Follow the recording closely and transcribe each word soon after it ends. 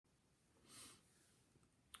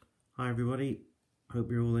Hi everybody, hope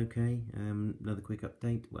you're all okay. Another quick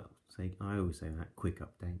update. Well, I always say that, quick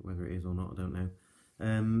update, whether it is or not, I don't know.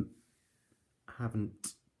 I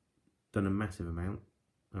haven't done a massive amount.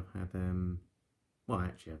 I've had, well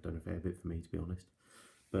actually I've done a fair bit for me to be honest,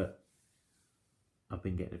 but I've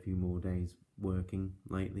been getting a few more days working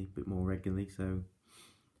lately, a bit more regularly, so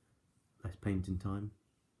less painting time.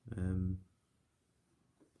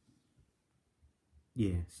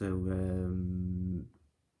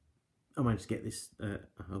 I managed to get this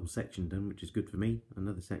whole section done, which is good for me.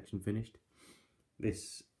 Another section finished.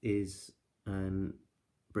 This is an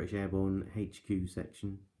British Airborne HQ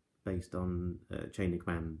section based on chain of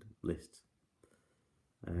command lists,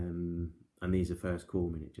 and these are first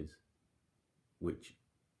corps miniatures, which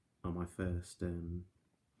are my first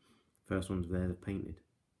ones there that painted,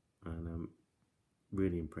 and I'm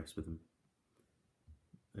really impressed with them.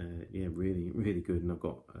 Yeah, really good, and I've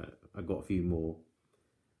got a few more.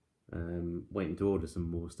 Waiting to order some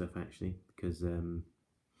more stuff actually, because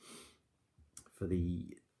for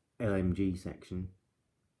the LMG section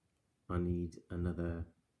I need another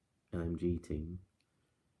LMG team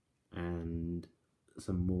and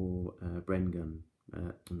some more Bren gun,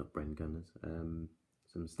 not Bren gunners,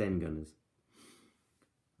 some Sten gunners,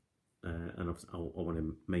 and I want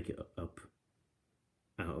to make it up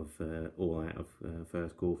out of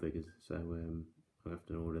first corps figures, so I'll have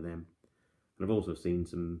to order them. And I've also seen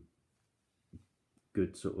some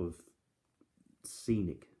good sort of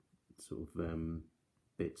scenic sort of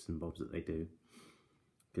bits and bobs that they do,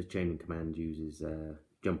 because Chain of Command uses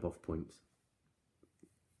jump off points.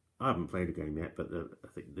 I haven't played a game yet, but I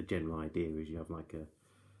think the general idea is you have like a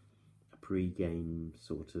pre-game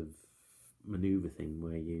sort of manoeuvre thing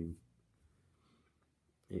where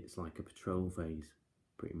it's like a patrol phase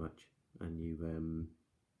pretty much, and you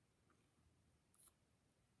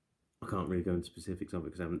I can't really go into specifics of it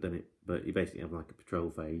because I haven't done it, but you basically have like a patrol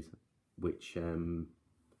phase which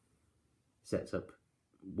sets up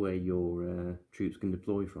where your troops can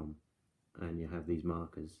deploy from, and you have these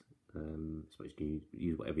markers, which you can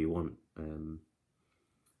use whatever you want,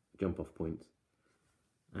 jump off points,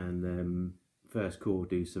 and First Corps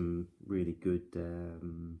do some really good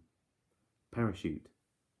parachute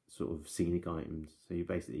sort of scenic items. So you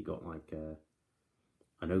basically got like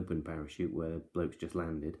an open parachute where the bloke's just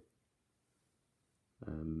landed,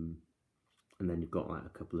 and then you've got like a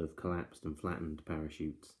couple of collapsed and flattened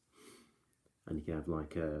parachutes, and you can have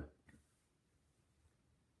like a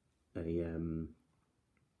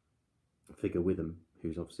figure with them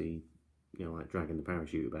who's obviously, you know, like dragging the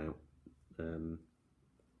parachute about. I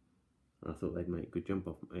thought they'd make good jump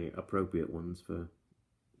off appropriate ones for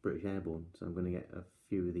British Airborne, so I'm going to get a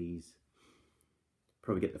few of these,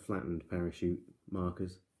 probably get the flattened parachute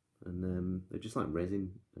markers, and they're just like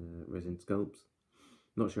resin sculpts.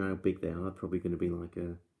 Not sure how big they are. Probably going to be like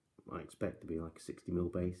I expect to be like a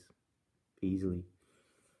 60mm base, easily.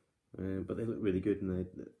 But they look really good, and they're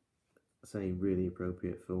say really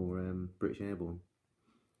appropriate for British Airborne.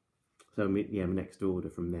 So yeah, my next order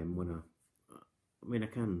from them, when I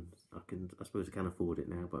suppose I can afford it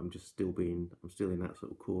now, but I'm still in that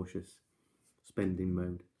sort of cautious spending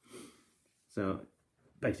mode. So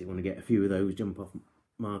basically want to get a few of those jump off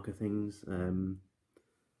marker things.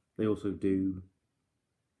 They also do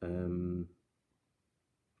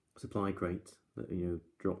supply crates, that, you know,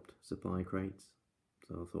 dropped supply crates,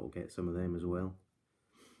 so I thought I'll get some of them as well.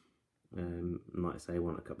 Like I say, I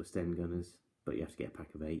want a couple of Sten gunners, but you have to get a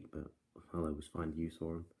pack of 8, but I'll always find use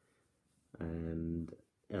for them. And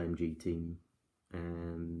LMG team,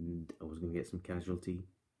 and I was going to get some casualty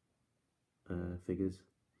figures,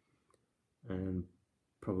 and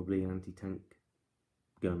probably anti-tank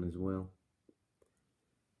gun as well.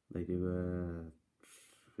 They do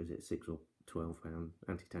is it 6 or 12 pound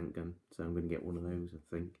anti-tank gun, so I'm going to get one of those, I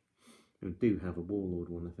think. And we do have a Warlord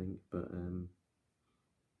one, I think, but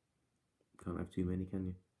can't have too many, can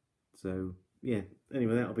you? So yeah,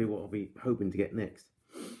 anyway, that'll be what I'll be hoping to get next,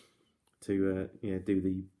 to yeah,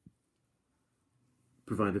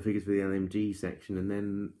 provide the figures for the LMG section, and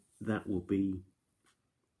then that will be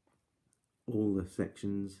all the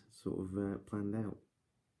sections sort of planned out.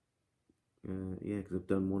 Yeah, because I've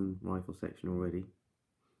done one rifle section already.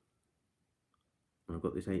 I've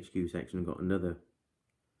got this HQ section, I've got another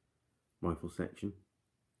rifle section,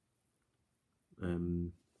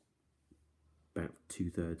 about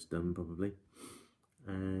 2/3 done probably,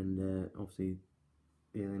 and obviously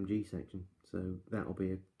the LMG section. So that'll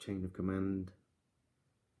be a chain of command,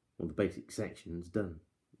 well, the basic section's done.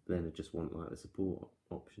 Then I just want like the support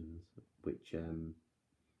options, which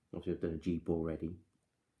obviously I've done a Jeep already.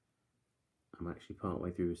 I'm actually part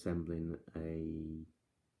way through assembling a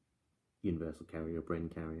universal carrier, a Bren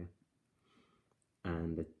carrier,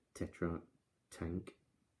 and a Tetrarch tank.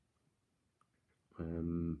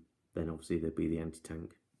 Then obviously there'd be the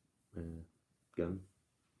anti-tank gun.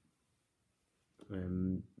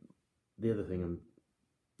 The other thing I'm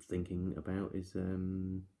thinking about is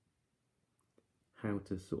how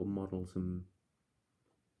to sort of model some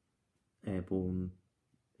airborne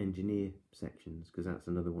engineer sections, because that's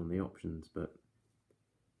another one of the options, but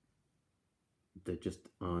there just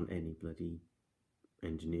aren't any bloody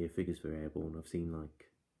engineer figures for airborne. I've seen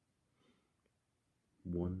like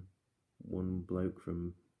one bloke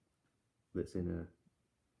from that's in a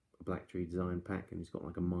Black Tree design pack, and he's got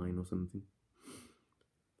like a mine or something.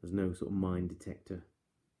 There's no sort of mine detector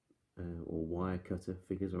or wire cutter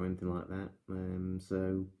figures or anything like that.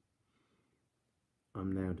 So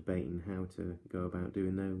I'm now debating how to go about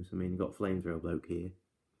doing those. I mean, you've got Flamethrower bloke here,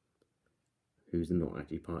 who's not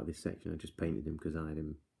actually part of this section. I just painted him because I had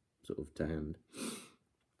him sort of to hand.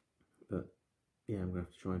 But yeah, I'm going to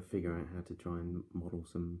have to try and figure out how to try and model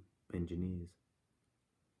some engineers.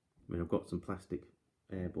 I mean, I've got some plastic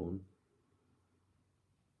airborne,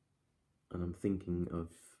 and I'm thinking of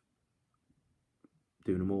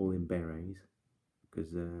doing them all in berets,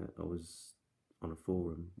 because I was on a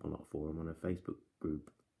forum, well not a forum, on a Facebook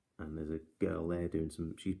group, and there's a girl there doing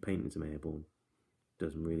some, she's painting some airborne,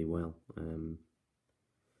 does them really well, and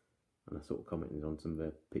I sort of commented on some of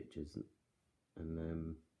her pictures, and I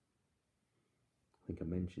think I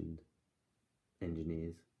mentioned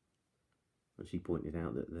engineers, and she pointed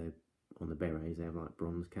out that they're on the berets, they have like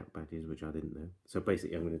bronze cap badges, which I didn't know. So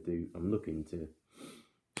basically I'm looking to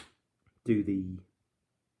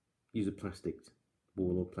use a plastic,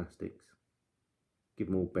 Warlord plastics, give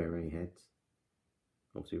them all beret heads,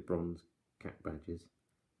 obviously with bronze cap badges,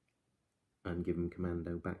 and give them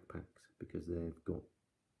commando backpacks, because they're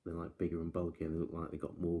like bigger and bulkier, and they look like they've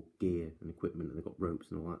got more gear and equipment, and they've got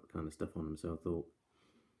ropes and all that kind of stuff on them. So I thought,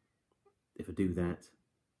 if I do that,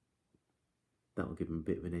 that'll give them a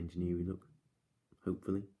bit of an engineering look,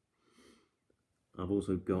 hopefully. I've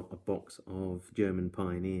also got a box of German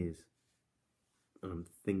Pioneers, and I'm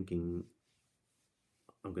thinking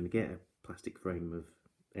I'm going to get a plastic frame of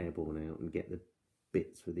airborne out and get the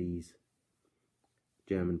bits for these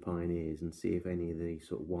German Pioneers, and see if any of the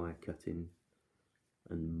sort of wire cutting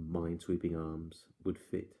and mine sweeping arms would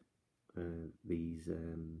fit these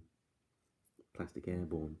plastic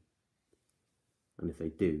airborne, and if they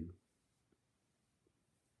do,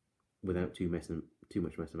 without too much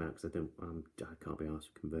messing about, because I can't be asked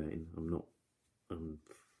for converting. I'm not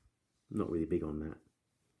really big on that.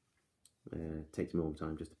 It takes me all the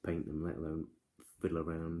time just to paint them, let alone fiddle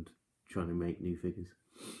around trying to make new figures.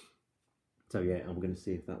 So yeah, I'm going to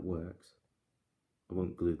see if that works. I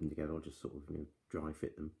won't glue them together, I'll just sort of dry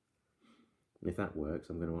fit them. And if that works,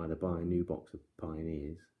 I'm going to either buy a new box of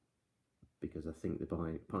Pioneers, because I think the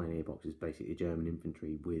Pioneer box is basically German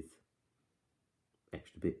infantry with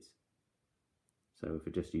extra bits. So if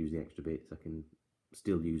I just use the extra bits, I can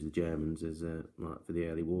still use the Germans as like for the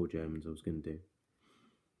early war Germans I was going to do.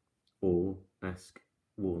 Or ask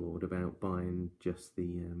Warlord about buying just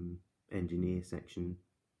the engineer section,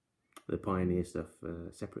 the Pioneer stuff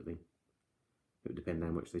separately. It would depend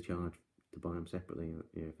how much they charge to buy them separately,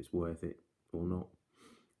 if it's worth it or not.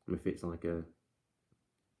 And if it's like a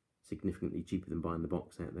significantly cheaper than buying the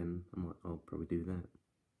box set, then I'll probably do that.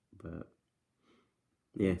 But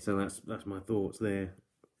yeah, so that's my thoughts there.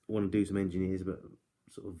 I want to do some engineers, but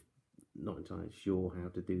sort of not entirely sure how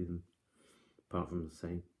to do them, apart from,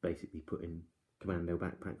 say, basically putting commando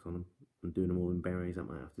backpacks on them and doing them all in berets. That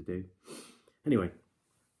might have to do. Anyway,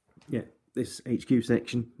 yeah, this HQ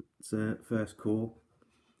section, it's first corps.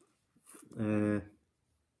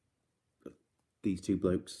 These two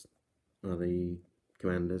blokes are the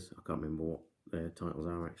commanders. I can't remember what their titles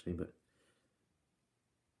are actually, but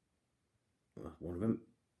one of them.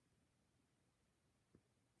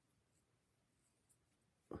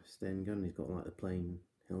 Sten gun, he's got like the plain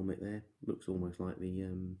helmet there. Looks almost like the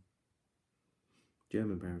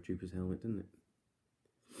German paratroopers helmet, doesn't it?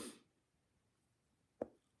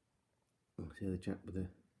 See the chap with the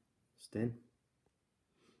Sten.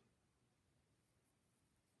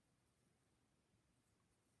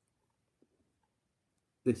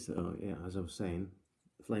 This, yeah, as I was saying,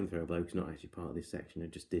 the Flamethrower bloke's not actually part of this section. I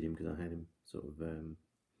just did him because I had him sort of.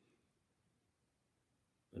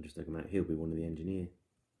 I just took him out. He'll be one of the engineer.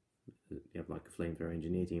 You have like a Flamethrower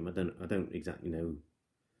engineer team. I don't exactly know.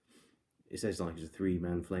 It says like it's a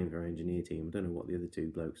 3-man Flamethrower engineer team. I don't know what the other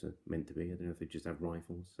two blokes are meant to be. I don't know if they just have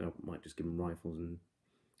rifles. So I might just give them rifles and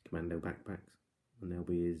commando backpacks, and they'll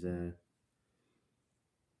be his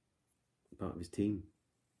part of his team.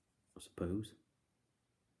 I suppose.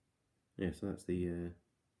 Yeah, so that's the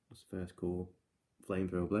first corps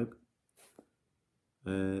flamethrower bloke.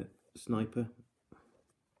 Sniper.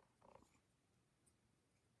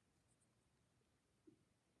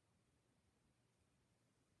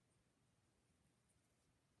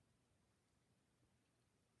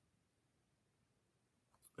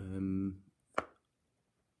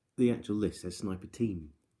 The actual list says sniper team.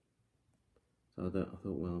 So I thought,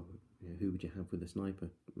 well, yeah, who would you have with a sniper?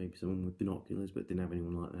 Maybe someone with binoculars, but didn't have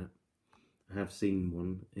anyone like that. I have seen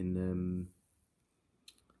one in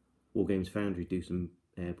War Games Foundry do some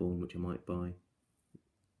airborne, which I might buy.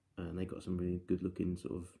 And they got some really good looking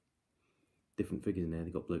sort of different figures in there.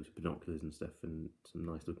 They got blokes with binoculars and stuff, and some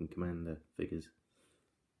nice looking commander figures.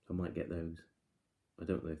 So I might get those. I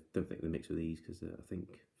don't think they mix with these because I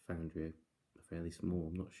think Foundry are fairly small.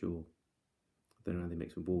 I'm not sure. I don't know how they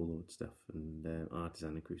mix with Warlord stuff and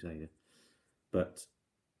Artisan and Crusader. But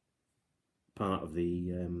part of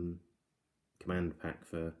the command pack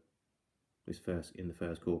for this in the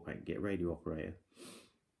first corps pack, get radio operator.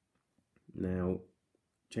 Now,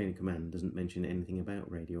 Chain of Command doesn't mention anything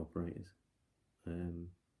about radio operators. And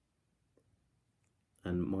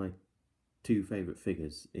my two favourite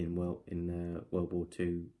figures in World War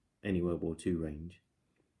II, any World War II range,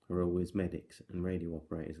 are always medics and radio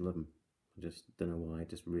operators. I love them. I just don't know why. I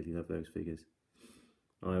just really love those figures.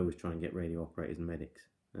 I always try and get radio operators and medics.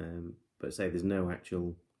 But say there's no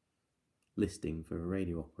actual listing for a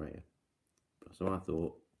radio operator. So I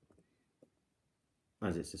thought,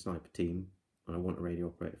 as it's a sniper team, and I want a radio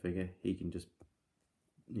operator figure, he can just,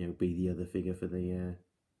 be the other figure for the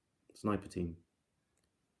sniper team.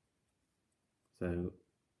 So,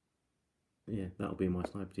 yeah, that'll be my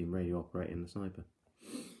sniper team, radio operator and the sniper.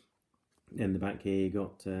 In the back here, you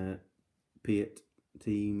got Piat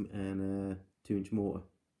team and 2-inch mortar.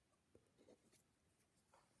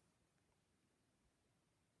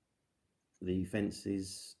 The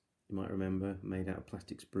fences, you might remember, made out of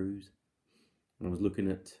plastic sprues. And I was looking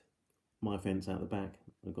at my fence out the back.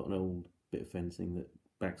 I've got an old bit of fencing that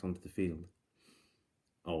backs onto the field.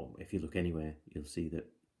 Oh, if you look anywhere, you'll see that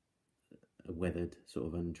a weathered, sort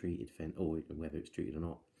of untreated fence, or whether it's treated or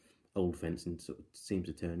not, old fencing sort of seems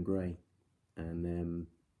to turn grey. And,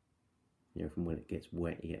 from when it gets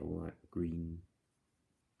wet, you get all that green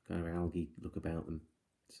kind of algae look about them.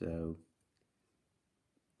 So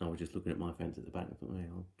I was just looking at my fence at the back and thought, hey,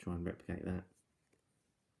 I'll try and replicate that.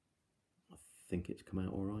 I think it's come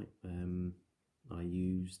out alright. I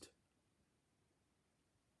used,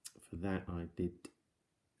 for that I did,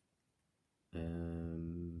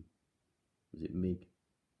 was it MIG?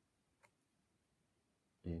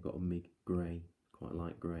 Yeah, I got a MIG grey, quite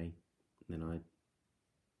light grey. And then I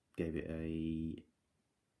gave it a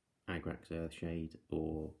Agrax Earthshade,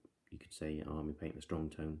 or you could say Army Paint, a strong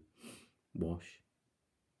tone wash.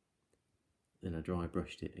 Then I dry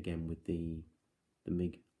brushed it again with the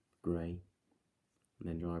MIG grey, and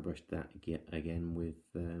then dry brushed that again with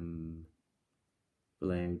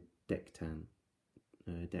Vallejo Deck Tan,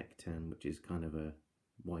 which is kind of a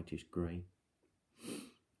whitish grey.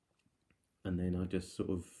 And then I just sort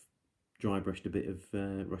of dry brushed a bit of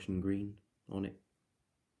Russian green on it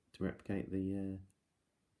to replicate the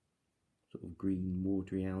sort of green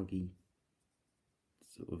watery algae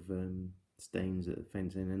sort of stains that the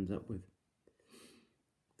fencing ends up with.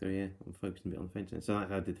 So yeah, I'm focusing a bit on the fencing. So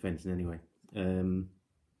I did the fencing anyway.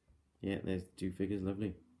 Yeah, there's two figures,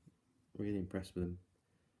 lovely. Really impressed with them.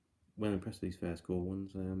 Well impressed with these first corps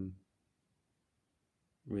ones.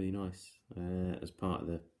 Really nice. As part of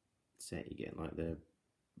the set, you get like the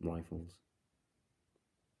rifles,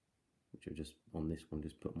 which are just on this one.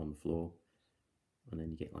 Just put them on the floor, and then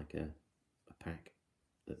you get like a pack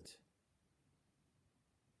that,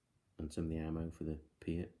 and some of the ammo for the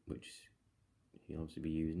Piat, which you'll obviously be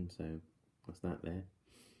using. So that's that there.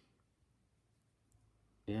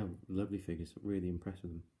 Yeah, lovely figures. Really impressed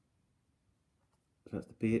with them. So that's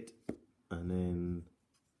the Piat, and then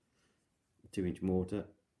 2-inch mortar.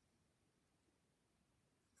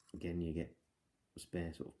 Again, you get a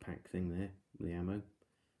spare sort of pack thing there with the ammo.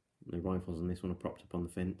 The rifles on this one are propped up on the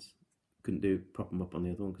fence. Couldn't prop them up on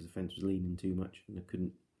the other one because the fence was leaning too much, and I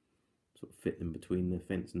couldn't sort of fit them between the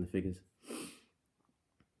fence and the figures.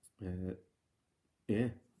 Yeah,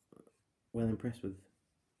 well impressed with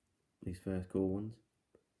these first corps ones.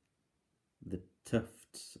 The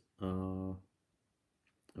tufts are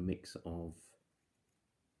a mix of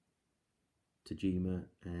Tajima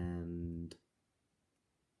and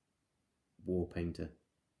War Painter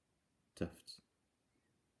tufts.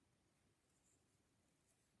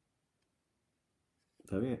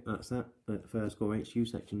 So yeah, that's that. The first corps HQ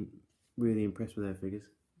section. Really impressed with their figures.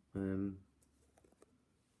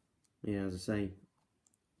 Yeah, as I say,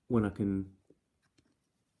 when I can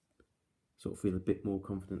sort of feel a bit more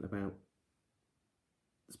confident about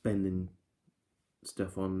spending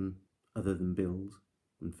stuff on other than bills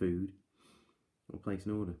and food, I'll place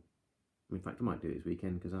an order. In fact, I might do it this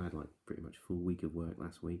weekend because I had like pretty much a full week of work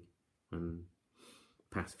last week, and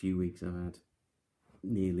past few weeks I've had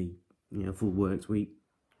nearly full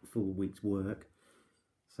week's work.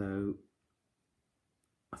 So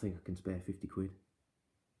I think I can spare 50 quid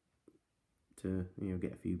to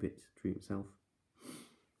get a few bits, treat myself.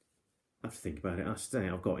 I have to think about it. I say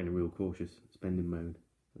I've got in a real cautious spending mode.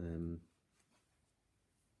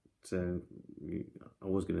 So I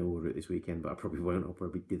was going to order it this weekend, but I probably won't. I'll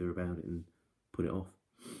probably dither about it and put it off.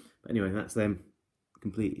 But anyway, that's them.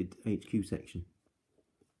 Completed HQ section.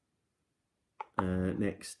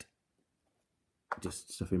 Next,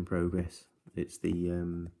 just stuff in progress. It's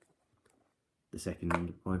the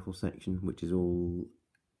second rifle section, which is all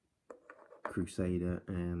Crusader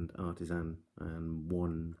and Artisan and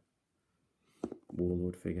one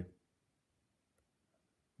Warlord figure.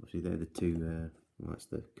 Obviously they're the two, that's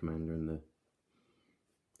the commander and the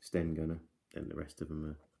Sten gunner, and the rest of them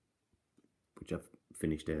are, which I've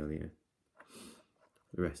finished earlier,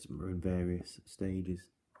 the rest of them are in various stages.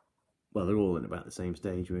 Well, they're all in about the same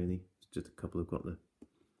stage really, it's just a couple have got the...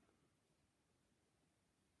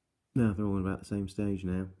 No, they're all in about the same stage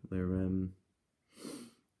now. They're,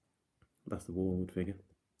 that's the Warlord figure.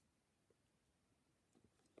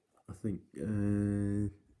 I think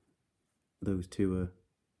those two are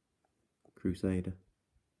Crusader,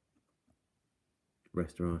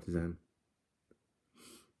 rest are Artisan.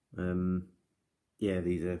 Yeah,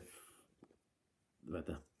 these are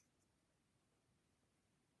leather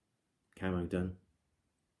camo done.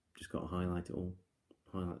 Just got to highlight it all.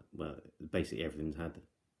 Well, basically everything's had,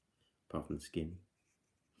 apart from the skin.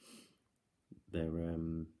 Their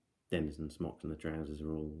Denizen smocks and the trousers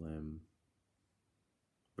are all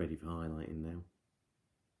ready for highlighting now.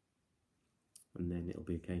 And then it'll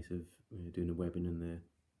be a case of doing the webbing and the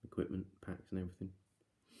equipment packs and everything.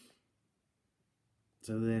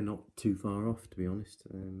 So they're not too far off, to be honest.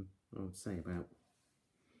 I would say about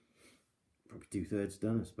probably 2/3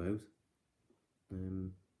 done, I suppose.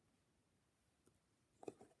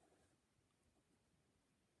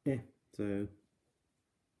 Yeah, so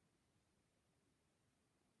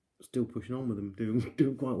still pushing on with them,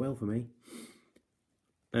 doing quite well for me.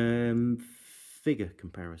 Figure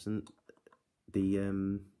comparison.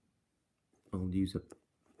 I'll use a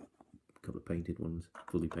couple of painted ones,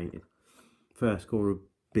 fully painted. First core a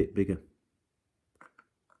bit bigger.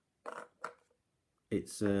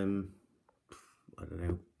 It's I don't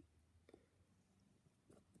know.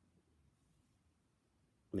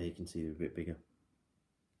 There you can see they're a bit bigger.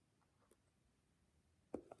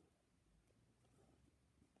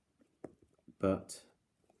 But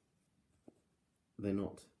they're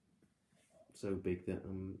not so big that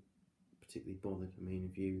I'm particularly bothered. I mean,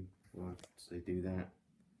 if you want to do that,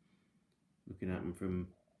 looking at them from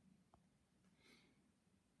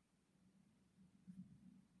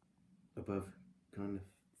above kind of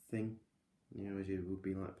thing, as you would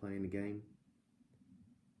be like playing a game,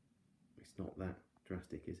 it's not that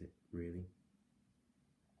drastic, is it, really?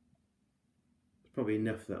 It's probably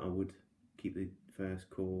enough that I would keep the first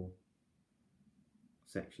core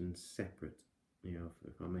sections separate.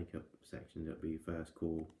 If I make up sections, it'll be first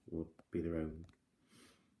core will be their own.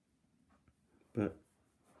 But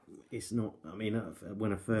it's not, I mean,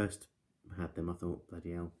 when I first had them I thought,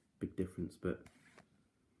 bloody hell, big difference, but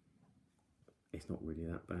it's not really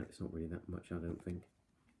that bad, it's not really that much, I don't think.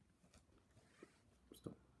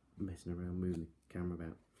 Stop messing around, moving the camera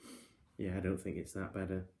about. Yeah, I don't think it's that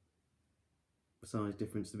bad a size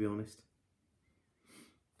difference, to be honest.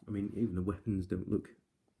 I mean, even the weapons don't look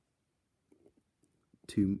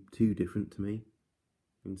too different to me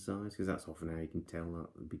in size, because that's often how you can tell that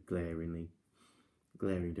would be glaring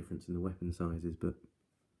difference in the weapon sizes. But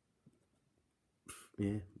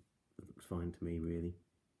yeah, it looks fine to me, really.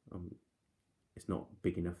 It's not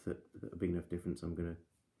big enough that a big enough difference I'm gonna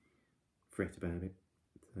fret about it.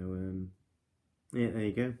 So yeah, there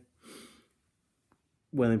you go.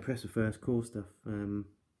 Well impressed with first core stuff.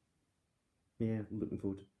 Yeah, looking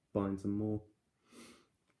forward to buying some more.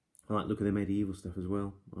 I like looking at the medieval stuff as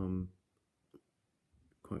well.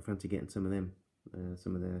 Quite fancy getting some of them,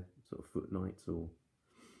 some of their sort of foot knights or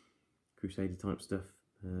crusader type stuff.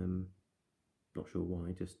 Not sure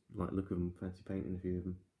why, just like the look of them, fancy painting a few of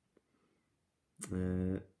them.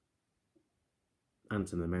 And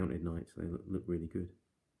some of the mounted knights, they look really good.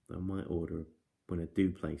 I might order, when I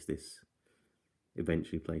do place this,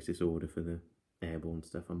 eventually place this order for the airborne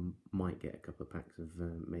stuff, I might get a couple of packs of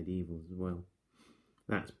medievals as well.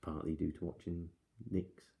 That's partly due to watching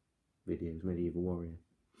Nick's videos, Medieval Warrior.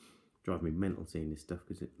 Drives me mental seeing this stuff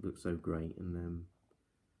because it looks so great, and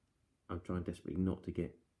I'm trying desperately not to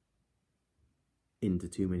get into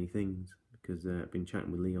too many things, because I've been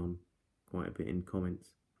chatting with Leon quite a bit in comments,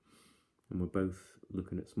 and we're both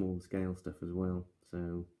looking at small scale stuff as well,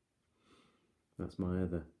 so that's my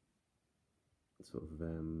other sort of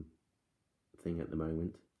thing at the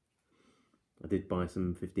moment. I did buy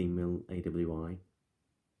some 15mm AWI,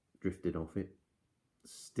 drifted off it,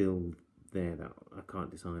 still there that I can't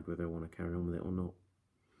decide whether I want to carry on with it or not.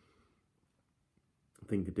 I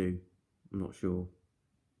think I do, I'm not sure,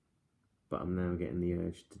 but I'm now getting the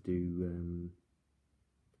urge to do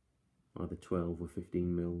either 12 or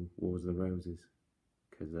 15mm Wars of the Roses,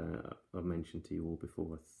 because I've mentioned to you all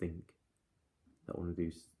before, I think, that I want to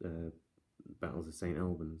do Battles of St.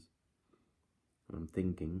 Albans, and I'm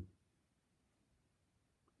thinking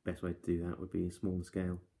best way to do that would be a smaller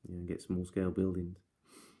scale, get small scale buildings.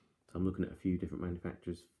 So I'm looking at a few different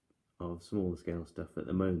manufacturers of smaller scale stuff. At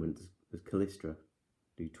the moment there's Callistra,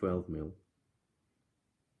 do 12mm.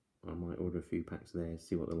 I might order a few packs there,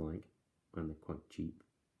 see what they're like, and they're quite cheap.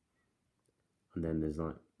 And then there's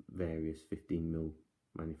like various 15mm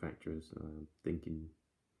manufacturers. I'm thinking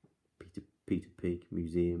Peter Pig,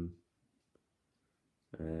 Museum.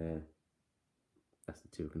 That's the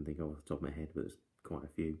two I can think of off the top of my head, but there's quite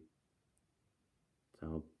a few. So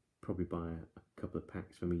I'll probably buy a couple of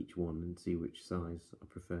packs from each one and see which size I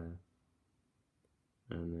prefer.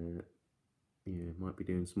 And yeah, might be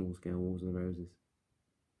doing small scale Wars of the Roses.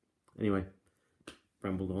 Anyway,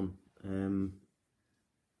 rambled on.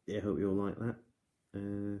 Yeah, hope you all like that.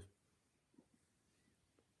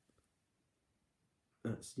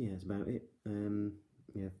 That's about it.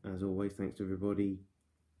 Yeah, as always, thanks to everybody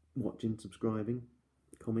watching, subscribing,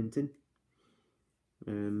 commenting.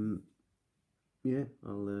 Yeah,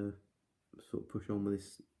 I'll sort of push on with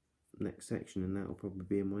this next section, and that'll probably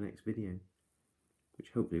be in my next video, which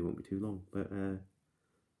hopefully won't be too long. But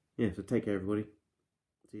yeah, so take care everybody,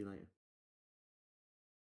 see you later.